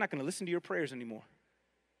 God's not going to listen to your prayers anymore?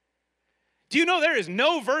 Do you know there is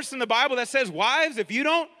no verse in the Bible that says, wives, if you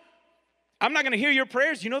don't, I'm not going to hear your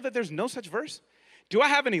prayers? You know that there's no such verse? Do I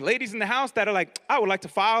have any ladies in the house that are like, I would like to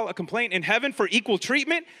file a complaint in heaven for equal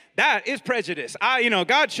treatment? That is prejudice.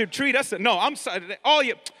 God should treat us. No, I'm sorry.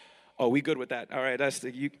 Oh, we good with that. All right,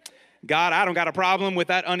 God, I don't got a problem with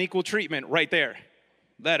that unequal treatment right there.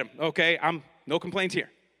 Let him, okay? No complaints here.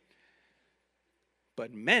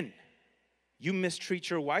 But men, you mistreat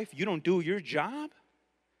your wife, you don't do your job,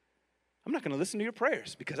 I'm not going to listen to your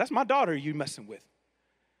prayers because that's my daughter you're messing with.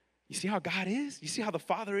 You see how God is? You see how the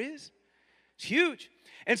Father is? It's huge.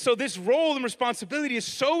 And so this role and responsibility is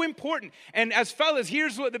so important. And as fellas,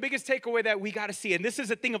 here's what the biggest takeaway that we got to see. And this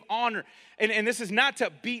is a thing of honor. And this is not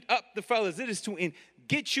to beat up the fellas. It is to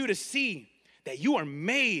get you to see that you are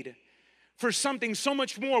made for something so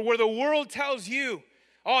much more, where the world tells you,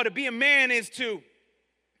 to be a man is to,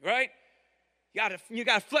 right? You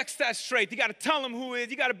gotta flex that straight. You gotta tell him who is.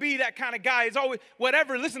 You gotta be that kind of guy. It's always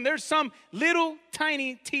whatever. Listen, there's some little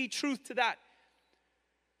tiny truth to that.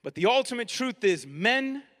 But the ultimate truth is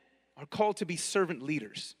men are called to be servant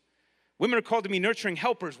leaders. Women are called to be nurturing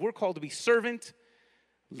helpers. We're called to be servant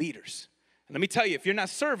leaders. And let me tell you, if you're not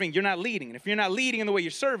serving, you're not leading. And if you're not leading in the way you're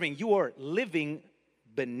serving, you are living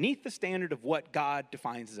beneath the standard of what God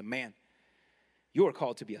defines as a man. You are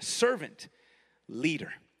called to be a servant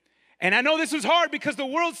leader. And I know this is hard because the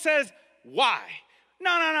world says, why?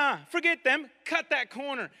 No, forget them. Cut that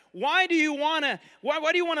corner. Why do you want to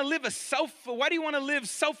live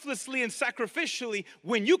selflessly and sacrificially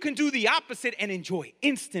when you can do the opposite and enjoy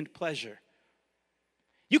instant pleasure?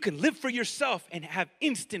 You can live for yourself and have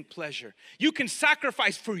instant pleasure. You can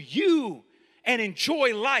sacrifice for you and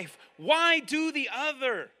enjoy life. Why do the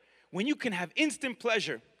other when you can have instant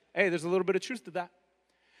pleasure? Hey, there's a little bit of truth to that.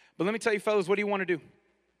 But let me tell you, fellas, what do you want to do?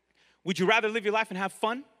 Would you rather live your life and have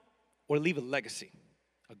fun or leave a legacy?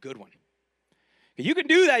 A good one. You can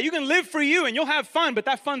do that. You can live for you and you'll have fun, but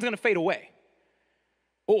that fun's going to fade away.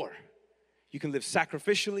 Or you can live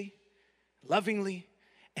sacrificially, lovingly,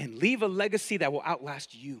 and leave a legacy that will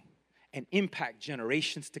outlast you and impact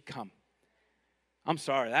generations to come. I'm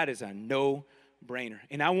sorry, that is a no-brainer.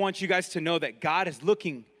 And I want you guys to know that God is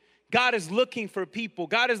looking for people.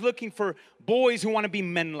 God is looking for boys who want to be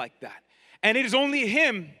men like that. And it is only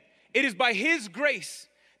Him. It is by His grace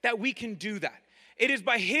that we can do that. It is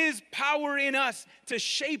by His power in us to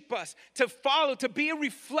shape us, to follow, to be a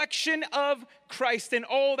reflection of Christ in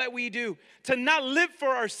all that we do. To not live for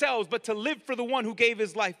ourselves, but to live for the one who gave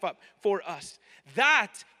His life up for us.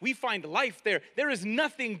 That, we find life there. There is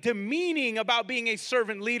nothing demeaning about being a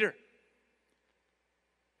servant leader.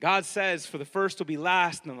 God says, for the first will be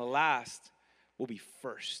last, and the last will be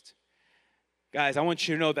first. Guys, I want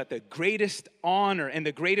you to know that the greatest honor and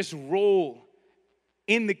the greatest role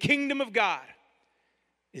in the kingdom of God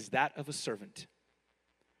is that of a servant.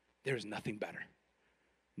 There is nothing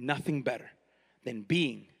better than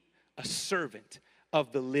being a servant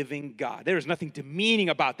of the living God. There is nothing demeaning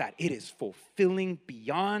about that. It is fulfilling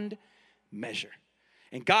beyond measure.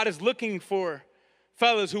 And God is looking for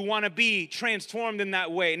fellas who want to be transformed in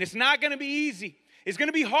that way. And it's not going to be easy. It's going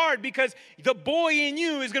to be hard because the boy in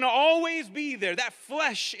you is going to always be there. That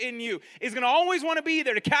flesh in you is going to always want to be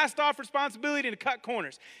there to cast off responsibility and to cut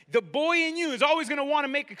corners. The boy in you is always going to want to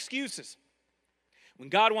make excuses when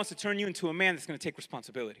God wants to turn you into a man that's going to take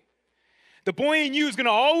responsibility. The boy in you is going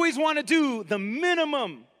to always want to do the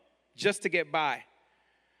minimum just to get by.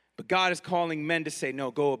 But God is calling men to say,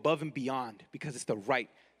 no, go above and beyond because it's the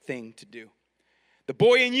right thing to do. The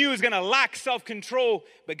boy in you is going to lack self-control,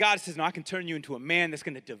 but God says, no, I can turn you into a man that's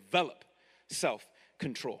going to develop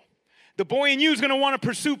self-control. The boy in you is going to want to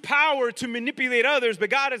pursue power to manipulate others, but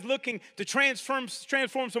God is looking to transform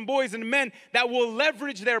some boys into men that will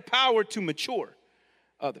leverage their power to mature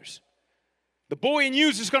others. The boy in you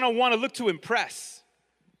is just going to want to look to impress,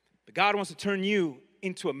 but God wants to turn you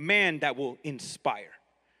into a man that will inspire.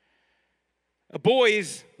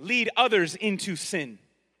 Boys lead others into sin,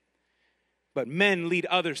 but men lead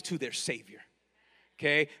others to their Savior.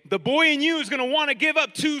 Okay? The boy in you is going to want to give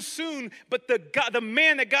up too soon, but the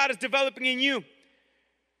man that God is developing in you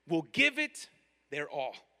will give it their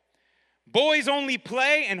all. Boys only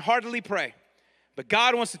play and hardly pray, but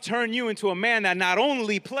God wants to turn you into a man that not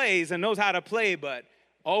only plays and knows how to play, but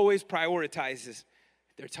always prioritizes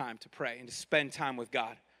their time to pray and to spend time with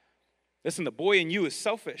God. Listen, the boy in you is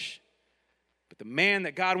selfish, but the man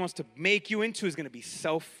that God wants to make you into is going to be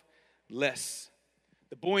selfless.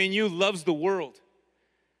 The boy in you loves the world,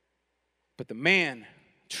 but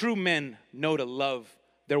true men know to love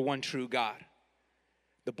their one true God.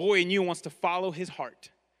 The boy in you wants to follow his heart,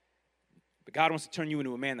 but God wants to turn you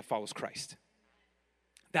into a man that follows Christ.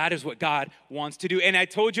 That is what God wants to do. And I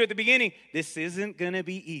told you at the beginning, this isn't going to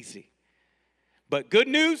be easy. But good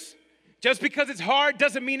news, just because it's hard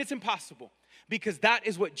doesn't mean it's impossible, because that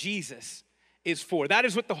is what Jesus is for. That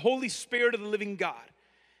is what the Holy Spirit of the living God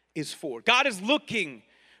is for. God is looking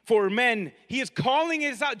for men. He is calling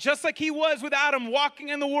us out just like he was with Adam, walking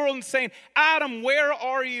in the world and saying, Adam, where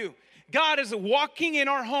are you? God is walking in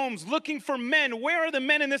our homes looking for men. Where are the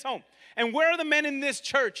men in this home? And where are the men in this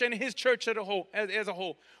church and his church as a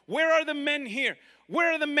whole? Where are the men here?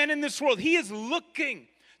 Where are the men in this world? He is looking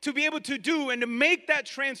to be able to do and to make that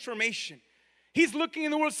transformation. He's looking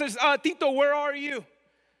in the world and says, Tito, where are you?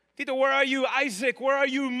 Tito, where are you? Isaac, where are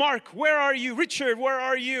you? Mark, where are you? Richard, where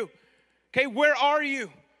are you? Okay, where are you?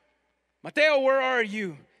 Mateo, where are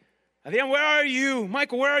you? Adrian, where are you?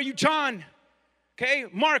 Michael, where are you? John, okay,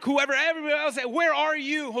 Mark, whoever, everybody else, where are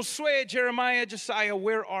you? Josue, Jeremiah, Josiah,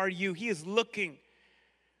 where are you? He is looking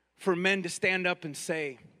for men to stand up and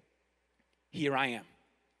say, here I am.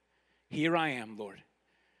 Here I am, Lord.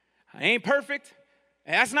 I ain't perfect.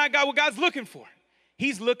 And that's not what God's looking for.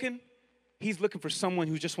 He's looking for someone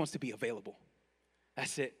who just wants to be available.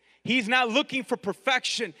 That's it. He's not looking for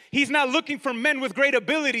perfection. He's not looking for men with great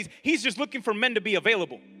abilities. He's just looking for men to be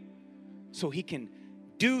available so he can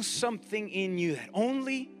do something in you that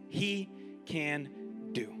only he can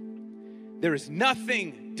do. There is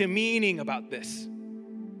nothing demeaning about this.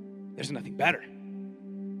 There's nothing better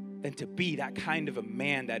than to be that kind of a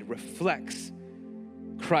man that reflects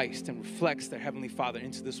Christ and reflects their Heavenly Father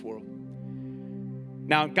into this world.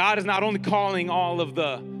 Now, God is not only calling all of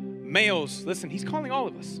the males, listen, he's calling all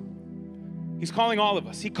of us. He's calling all of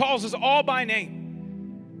us. He calls us all by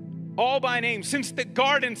name. All by name. Since the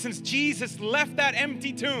garden, since Jesus left that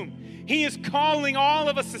empty tomb, he is calling all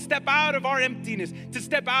of us to step out of our emptiness, to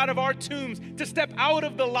step out of our tombs, to step out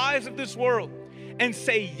of the lives of this world and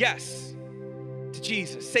say yes to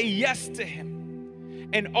Jesus. Say yes to him.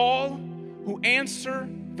 And all who answer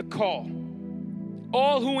the call,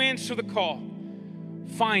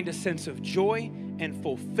 find a sense of joy and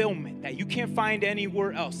fulfillment that you can't find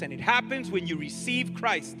anywhere else. And it happens when you receive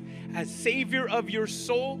Christ as Savior of your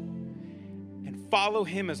soul and follow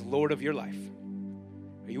him as Lord of your life.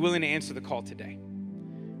 Are you willing to answer the call today?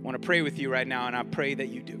 I want to pray with you right now, and I pray that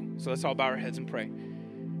you do. So let's all bow our heads and pray.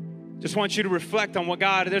 Just want you to reflect on what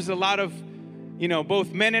there's a lot of,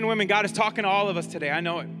 both men and women. God is talking to all of us today. I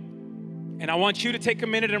know it. And I want you to take a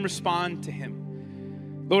minute and respond to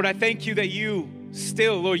him. Lord, I thank you that you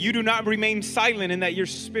do not remain silent, and that your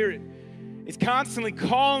Spirit is constantly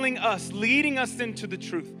calling us, leading us into the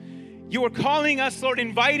truth. You are calling us, Lord,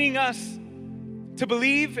 inviting us to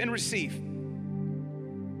believe and receive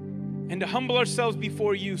and to humble ourselves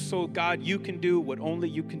before you so, God, you can do what only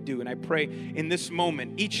you can do. And I pray in this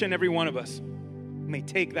moment, each and every one of us may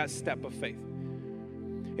take that step of faith.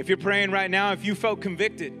 If you're praying right now, if you felt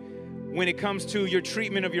convicted when it comes to your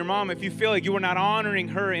treatment of your mom, if you feel like you are not honoring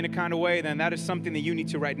her in a kind of way, then that is something that you need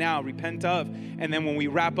to right now repent of. And then when we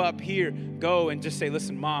wrap up here, go and just say,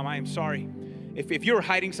 listen, Mom, I am sorry. If you're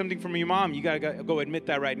hiding something from your mom, you got to go admit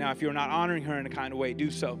that right now. If you're not honoring her in a kind of way,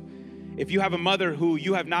 do so. If you have a mother who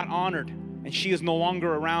you have not honored and she is no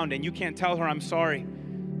longer around and you can't tell her, I'm sorry,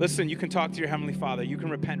 listen, you can talk to your Heavenly Father. You can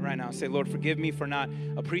repent right now. Say, Lord, forgive me for not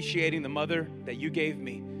appreciating the mother that you gave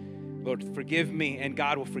me. Lord, forgive me, and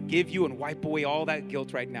God will forgive you and wipe away all that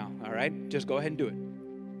guilt right now, all right? Just go ahead and do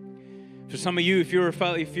it. For some of you, if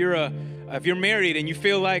you're married and you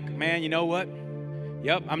feel like, man, you know what?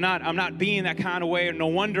 Yep, I'm not being that kind of way. No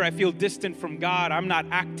wonder I feel distant from God. I'm not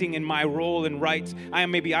acting in my role and rights.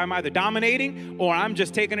 I'm either dominating or I'm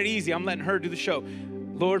just taking it easy. I'm letting her do the show.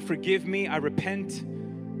 Lord, forgive me. I repent.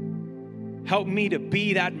 Help me to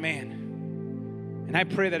be that man. And I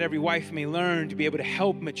pray that every wife may learn to be able to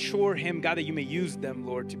help mature him. God, that you may use them,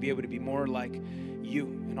 Lord, to be able to be more like you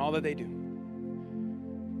in all that they do.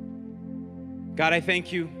 God, I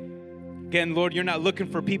thank you. Again, Lord, you're not looking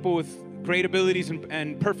for people with great abilities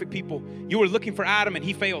and perfect people. You were looking for Adam and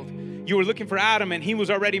he failed. You were looking for Adam and he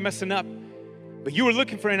was already messing up. But you were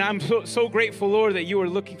looking for, and I'm so grateful, Lord, that you are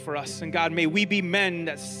looking for us. And God, may we be men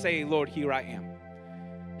that say, Lord, here I am.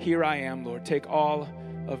 Here I am, Lord. Take all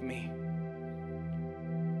of me.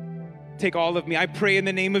 Take all of me. I pray in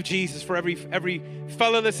the name of Jesus for every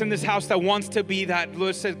fellow that's in this house that wants to be that.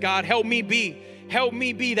 Lord says, God, help me be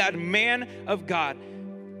that man of God.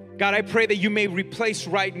 God, I pray that you may replace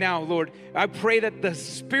right now, Lord. I pray that the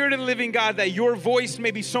Spirit of the living God, that your voice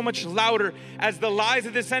may be so much louder as the lies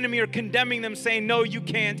of this enemy are condemning them, saying, no, you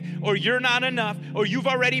can't, or you're not enough, or you've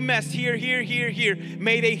already messed here.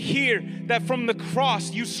 May they hear that from the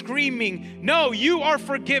cross, you screaming, no, you are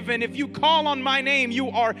forgiven. If you call on my name, you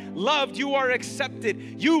are loved, you are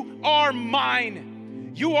accepted. You are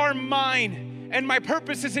mine. You are mine. And my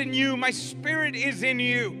purpose is in you. My spirit is in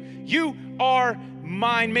you. You are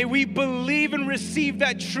mine. May we believe and receive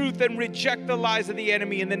that truth and reject the lies of the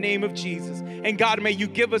enemy in the name of Jesus. And God, may you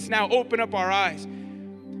give us now, open up our eyes.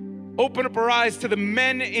 Open up our eyes to the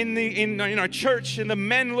men in our church and the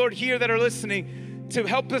men, Lord, here that are listening, to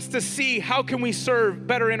help us to see how can we serve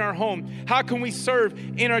better in our home? How can we serve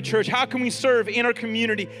in our church? How can we serve in our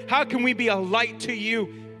community? How can we be a light to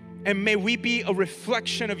you? And may we be a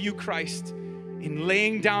reflection of you, Christ, in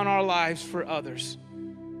laying down our lives for others,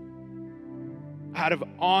 out of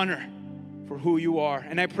honor for who you are.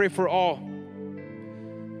 And I pray for all,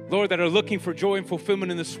 Lord, that are looking for joy and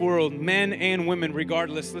fulfillment in this world, men and women,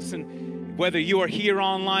 regardless. Listen, whether you are here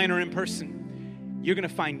online or in person, you're going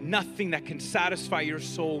to find nothing that can satisfy your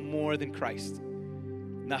soul more than Christ.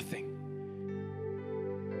 Nothing.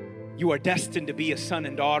 You are destined to be a son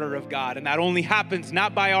and daughter of God. And that only happens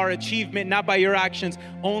not by our achievement, not by your actions,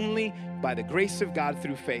 only by the grace of God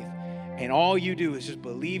through faith. And all you do is just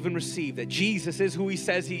believe and receive that Jesus is who he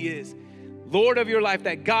says he is, Lord of your life,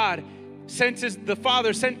 that God the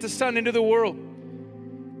Father sent the Son into the world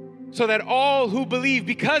so that all who believe,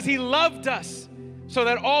 because he loved us, so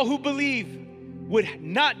that all who believe would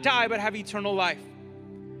not die but have eternal life.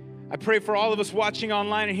 I pray for all of us watching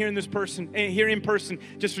online and here in person,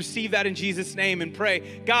 just receive that in Jesus' name and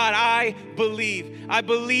pray, God, I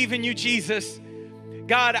believe in you, Jesus.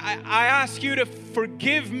 God, I ask you to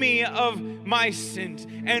forgive me of my sins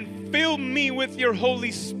and fill me with your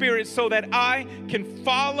Holy Spirit so that I can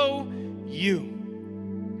follow you.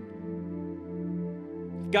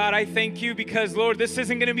 God, I thank you because, Lord, this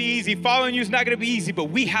isn't going to be easy. Following you is not going to be easy, but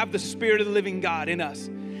we have the Spirit of the living God in us.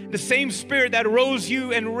 The same Spirit that rose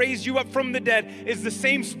you and raised you up from the dead is the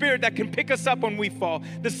same Spirit that can pick us up when we fall.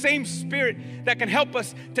 The same Spirit that can help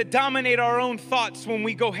us to dominate our own thoughts when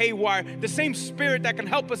we go haywire. The same Spirit that can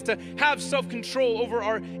help us to have self-control over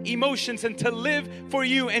our emotions and to live for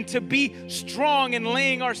you and to be strong in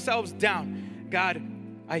laying ourselves down. God,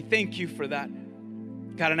 I thank you for that.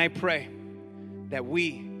 God, and I pray that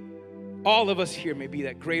we, all of us here, may be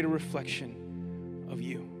that greater reflection of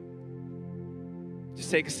you. Just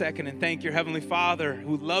take a second and thank your Heavenly Father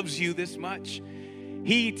who loves you this much.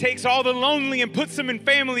 He takes all the lonely and puts them in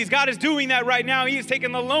families. God is doing that right now. He is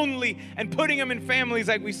taking the lonely and putting them in families,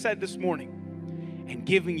 like we said this morning, and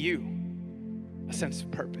giving you a sense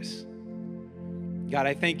of purpose. God,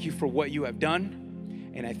 I thank you for what you have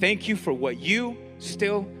done, and I thank you for what you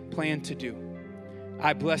still plan to do.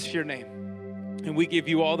 I bless your name, and we give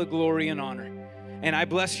you all the glory and honor. And I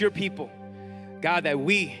bless your people, God, that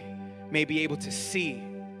we may be able to see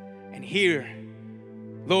and hear,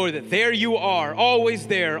 Lord, that there you are, always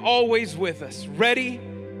there, always with us, ready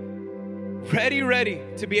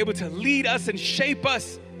to be able to lead us and shape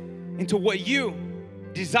us into what you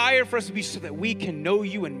desire for us to be so that we can know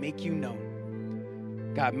you and make you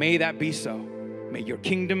known. God, may that be so. May your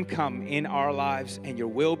kingdom come in our lives and your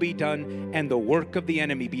will be done and the work of the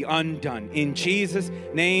enemy be undone. In Jesus'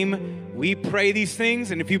 name, we pray these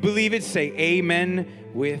things. And if you believe it, say amen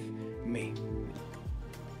with me.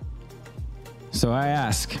 So I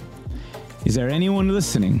ask, is there anyone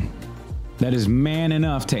listening that is man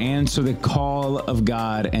enough to answer the call of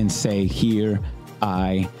God and say, here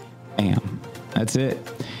I am? That's it.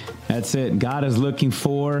 That's it. God is looking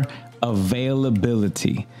for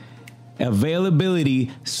availability.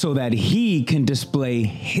 Availability so that he can display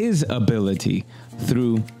his ability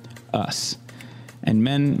through us. And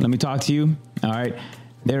men, let me talk to you. All right.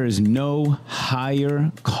 There is no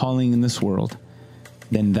higher calling in this world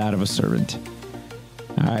than that of a servant.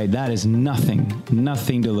 All right, that is nothing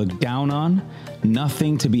to look down on,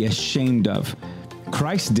 nothing to be ashamed of.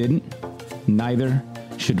 Christ didn't, neither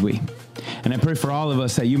should we. And I pray for all of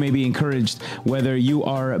us that you may be encouraged, whether you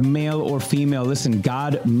are male or female. Listen,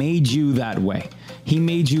 God made you that way. He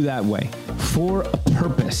made you that way for a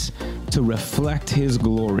purpose, to reflect his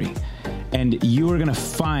glory. And you are going to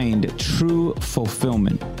find true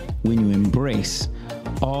fulfillment when you embrace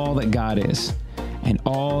all that God is and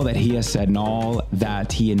all that he has said and all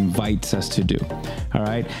that he invites us to do. All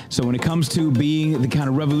right. So when it comes to being the kind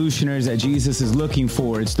of revolutionaries that Jesus is looking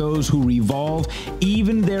for, it's those who revolve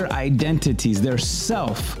even their identities, their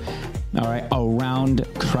self, all right, around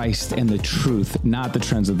Christ and the truth, not the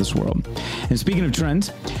trends of this world. And speaking of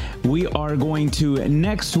trends,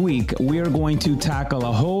 next week, we are going to tackle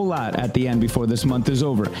a whole lot at the end before this month is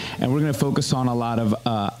over. And we're going to focus on a lot of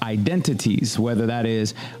identities, whether that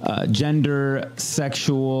is gender,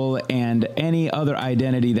 sexual, and any other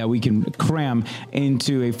identity that we can cram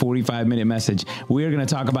into a 45-minute message. We're going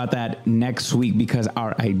to talk about that next week because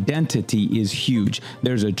our identity is huge.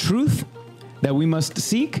 There's a truth that we must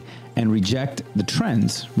seek and reject the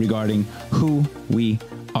trends regarding who we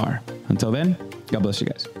are. Until then, God bless you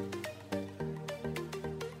guys.